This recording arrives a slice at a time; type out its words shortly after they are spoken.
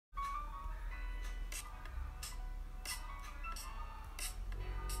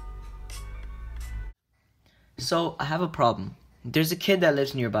So, I have a problem. There's a kid that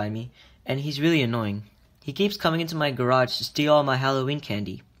lives nearby me, and he's really annoying. He keeps coming into my garage to steal all my Halloween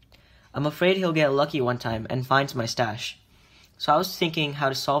candy. I'm afraid he'll get lucky one time and finds my stash. So I was thinking how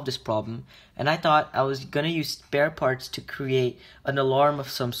to solve this problem, and I thought I was gonna use spare parts to create an alarm of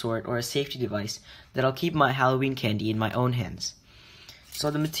some sort or a safety device that'll keep my Halloween candy in my own hands. So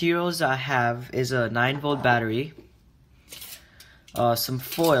the materials I have is a 9-volt battery, some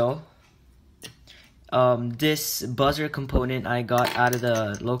foil, this buzzer component I got out of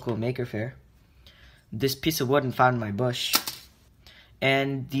the local maker fair, this piece of wood found in my bush,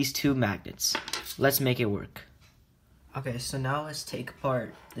 and these 2 magnets. Let's make it work. Okay, so now let's take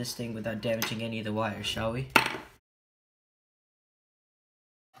apart this thing without damaging any of the wires, shall we?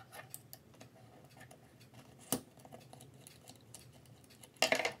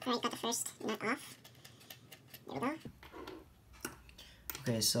 Alright, got the first nut off. There we go.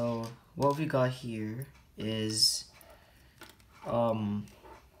 Okay, so what we got here is,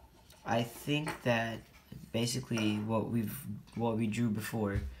 I think that basically what we drew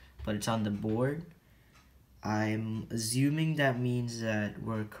before, but it's on the board. I'm assuming that means that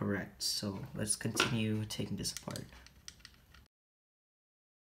we're correct, so let's continue taking this apart.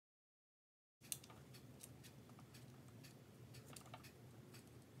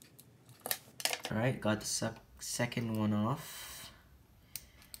 Alright, got the second one off.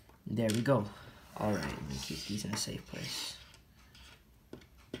 There we go. Alright, let me keep these in a safe place.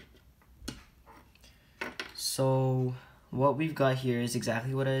 So, what we've got here is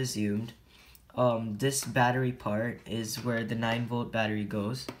exactly what I assumed. This battery part is where the 9-volt battery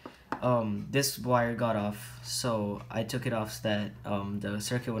goes. This wire got off, so I took it off so that the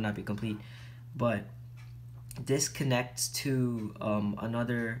circuit would not be complete. But this connects to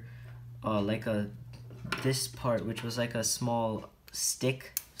another, this part, which was like a small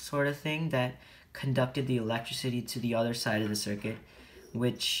stick sort of thing that conducted the electricity to the other side of the circuit,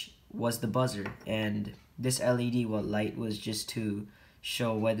 which was the buzzer. And this LED light was just to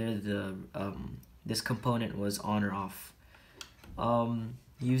show whether the this component was on or off.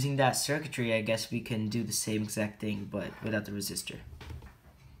 Using that circuitry, I guess we can do the same exact thing, but without the resistor.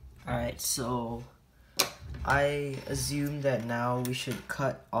 Alright, so I assume that now we should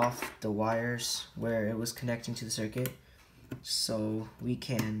cut off the wires where it was connecting to the circuit, so we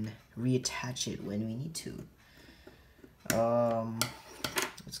can reattach it when we need to.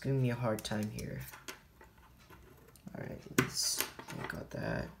 It's giving me a hard time here. Alright, I got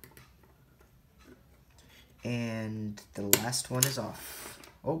that. And the last one is off.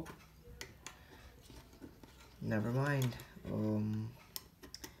 Oh, never mind.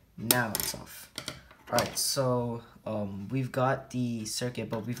 Now it's off. Alright, so we've got the circuit,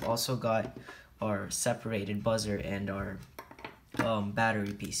 but we've also got our separated buzzer and our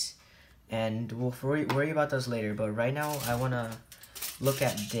battery piece. And we'll worry about those later, but right now I want to look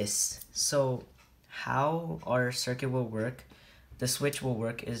at this. So how our circuit will work, the switch will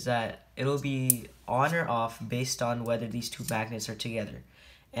work, is that it'll be on or off based on whether these 2 magnets are together.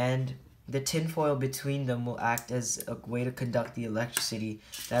 And the tin foil between them will act as a way to conduct the electricity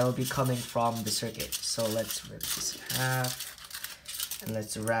that will be coming from the circuit. So let's rip this in half, and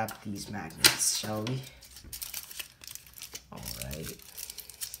let's wrap these magnets, shall we? Alright.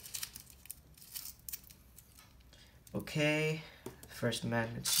 Okay, first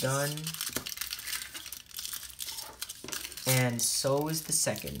magnet's done. And so is the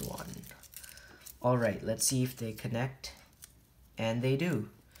second one. Alright, let's see if they connect. And they do.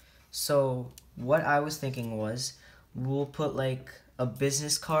 So what I was thinking was, we'll put like a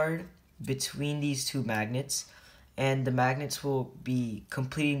business card between these 2 magnets, and the magnets will be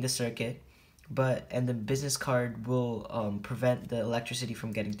completing the circuit, and the business card will prevent the electricity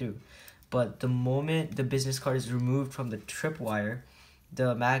from getting through. But the moment the business card is removed from the tripwire,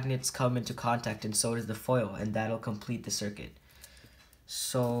 the magnets come into contact, and so does the foil, and that'll complete the circuit.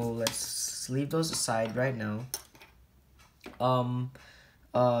 So let's leave those aside right now.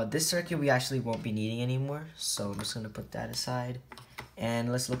 This circuit we actually won't be needing anymore, so I'm just gonna put that aside,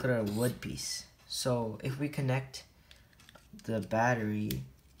 and let's look at our wood piece. So if we connect the battery,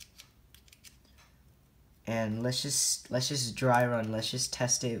 and let's just dry run, let's just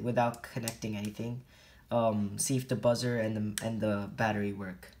test it without connecting anything. See if the buzzer and the battery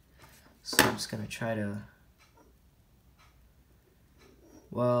work. So I'm just gonna try to.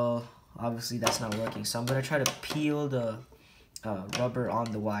 Well, obviously that's not working. So I'm gonna try to peel the rubber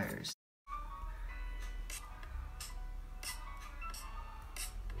on the wires.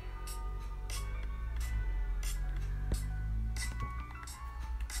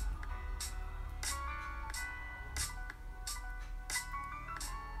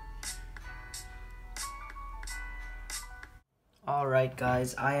 Alright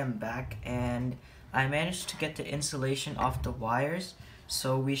guys, I am back and I managed to get the insulation off the wires,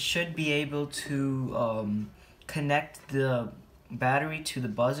 so we should be able to connect the battery to the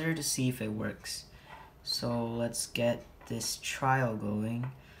buzzer to see if it works. So let's get this trial going.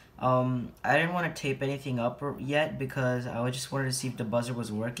 I didn't want to tape anything up yet because I just wanted to see if the buzzer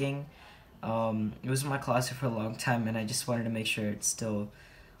was working. It was in my closet for a long time and I just wanted to make sure it's still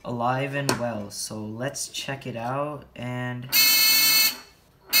alive and well. So let's check it out. And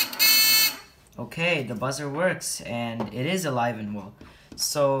okay, the buzzer works and it is alive and well.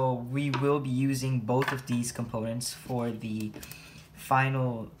 So we will be using both of these components for the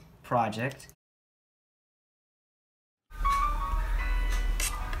final project.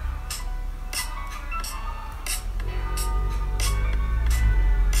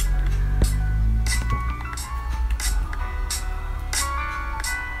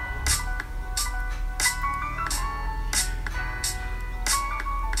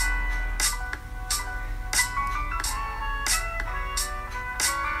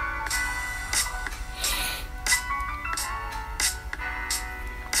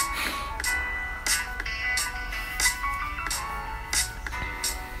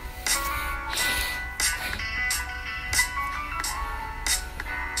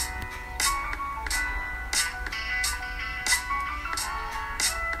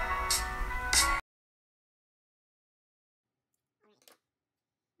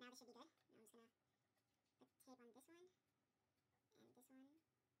 Now this should be good. Now I'm just gonna put tape on this one, and this one, and then I'm just gonna,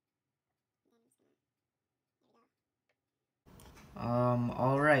 there we go.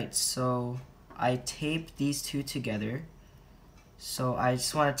 Alright, so I taped these two together. So I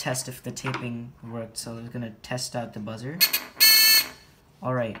just want to test if the taping worked, so I'm gonna test out the buzzer.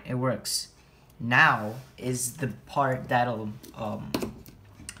 Alright, it works. Now is the part that'll,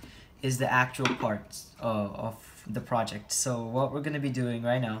 is the actual part of the project. So what we're going to be doing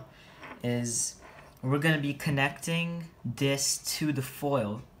right now is we're going to be connecting this to the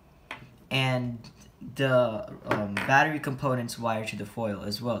foil and the battery components wire to the foil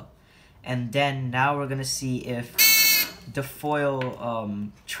as well. And then now we're going to see if the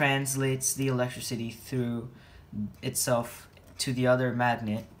foil translates the electricity through itself to the other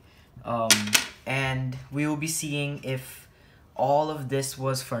magnet. And we will be seeing if all of this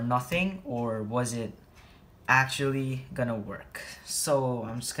was for nothing or was it actually gonna work. So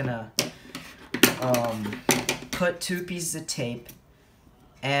I'm just gonna put 2 pieces of tape,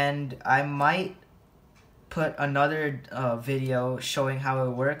 and I might put another video showing how it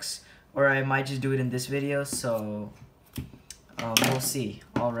works, or I might just do it in this video, so we'll see.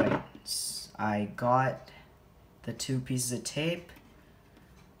 Alright, I got the 2 pieces of tape.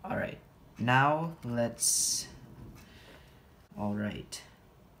 Alright, now let's... Alright.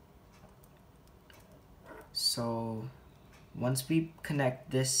 So once we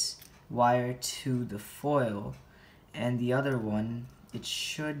connect this wire to the foil and the other one, it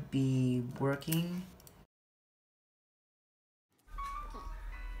should be working. Okay.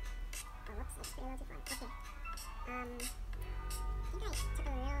 Oh, whoops, it's pretty low too far. Okay. I think I took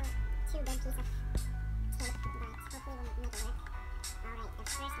a real too big piece of tape, but hopefully we'll make it work. Alright, the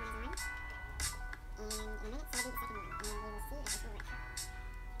first one is on. And in a minute, so I'll do the second one, and we will see if this will work.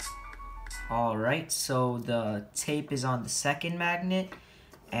 Alright, so the tape is on the second magnet,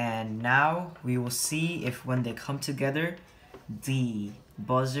 and now we will see if when they come together, the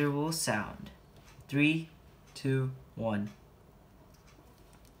buzzer will sound. 3, 2, 1.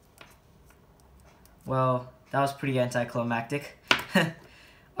 Well, that was pretty anticlimactic.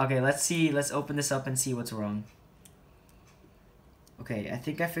 Okay, let's open this up and see what's wrong. Okay, I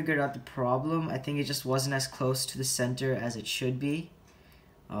think I figured out the problem. I think it just wasn't as close to the center as it should be.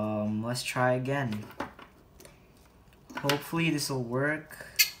 Let's try again. Hopefully this will work.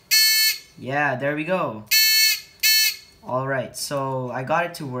 Yeah, there we go. Alright, so I got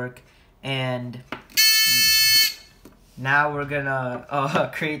it to work, and now we're gonna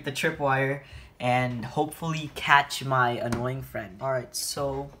create the tripwire and hopefully catch my annoying friend. Alright,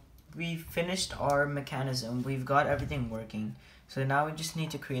 so we finished our mechanism. We've got everything working. So now we just need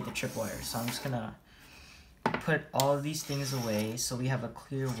to create the tripwire. So I'm just gonna put all of these things away so we have a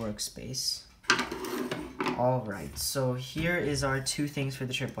clear workspace. Alright, so here is our 2 things for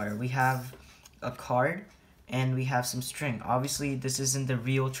the tripwire. We have a card and we have some string. Obviously this isn't the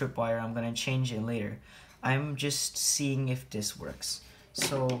real tripwire, I'm gonna change it later. I'm just seeing if this works.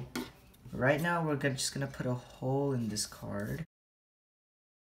 So right now we're just gonna put a hole in this card.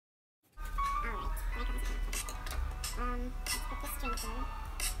 Let's put this string through,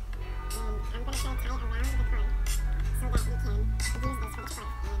 and I'm going to try to tie it around the card so that we can use this for the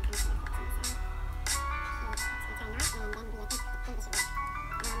tripwire. And I'm just going to put this on the side. it's gonna tie a knot, and then I think this should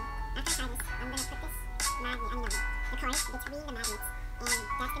work. After I tie this, I'm gonna put this magnet, the card between the magnets, and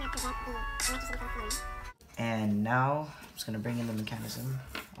that's gonna prevent the electricity from flowing. And now I'm just gonna bring in the mechanism.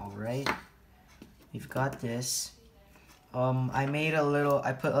 All right, we've got this.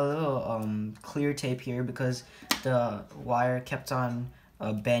 I put a little clear tape here because the wire kept on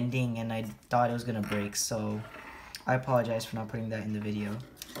bending and I thought it was gonna break, so I apologize for not putting that in the video.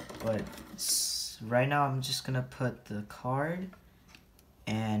 But right now I'm just gonna put the card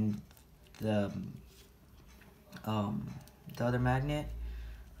and the other magnet.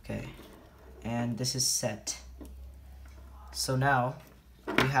 Okay, and this is set. So now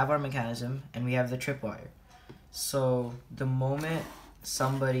we have our mechanism and we have the tripwire. So the moment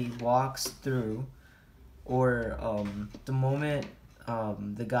somebody walks through, or the moment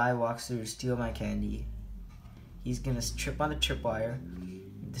the guy walks through to steal my candy, he's gonna trip on the tripwire.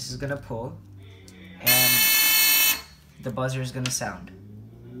 This is gonna pull, and the buzzer is gonna sound.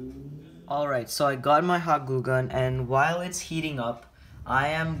 Alright, so I got my hot glue gun, and while it's heating up, I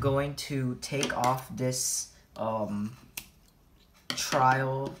am going to take off this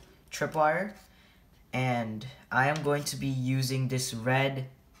trial tripwire, and I am going to be using this red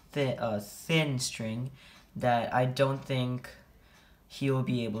thin string that I don't think he'll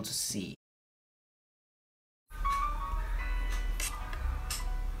be able to see.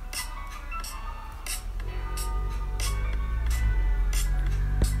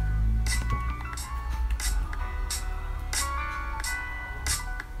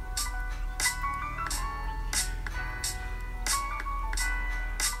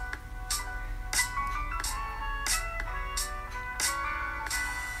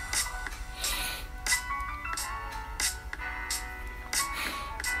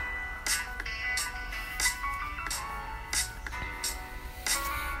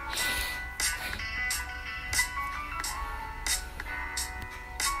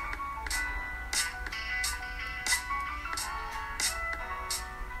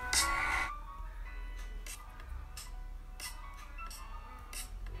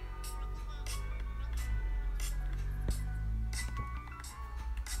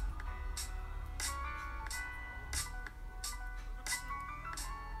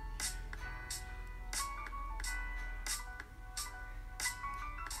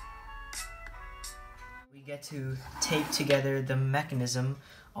 We get to tape together the mechanism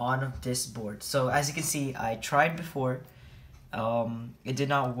on this board. So as you can see, I tried before. It did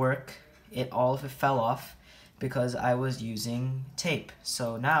not work. All of it fell off because I was using tape.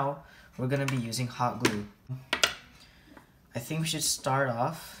 So now we're gonna be using hot glue. I think we should start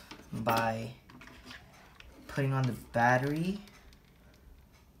off by putting on the battery.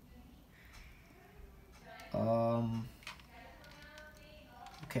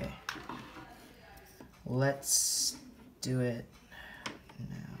 Okay. Let's do it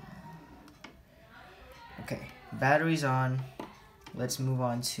now. Okay, battery's on. Let's move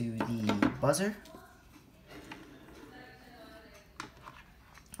on to the buzzer.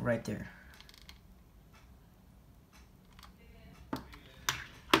 Right there.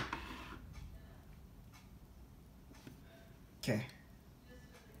 Okay.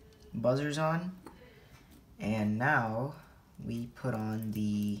 Buzzer's on. And now we put on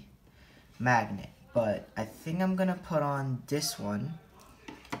the magnet. But I think I'm gonna put on this one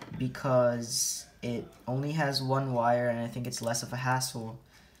because it only has one wire and I think it's less of a hassle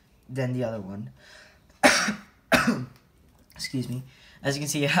than the other one. Excuse me. As you can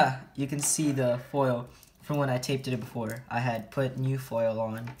see, you can see the foil from when I taped it before. I had put new foil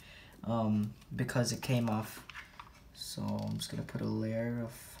on because it came off. So I'm just gonna put a layer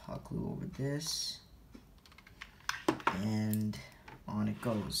of hot glue over this, and on it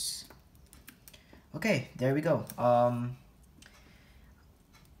goes. Okay, there we go.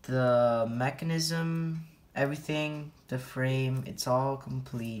 The mechanism, everything, the frame, it's all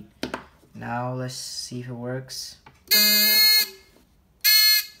complete. Now let's see if it works.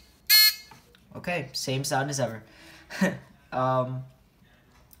 Okay, same sound as ever.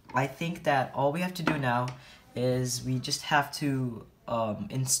 I think that all we have to do now is we just have to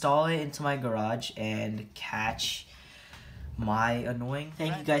install it into my garage and catch my annoying.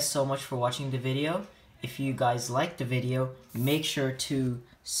 Thank you guys so much for watching the video. If you guys liked the video, make sure to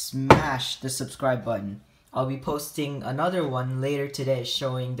smash the subscribe button. I'll be posting another one later today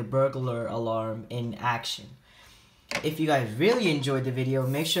showing the burglar alarm in action. If you guys really enjoyed the video,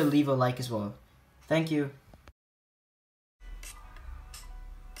 make sure to leave a like as well. Thank you.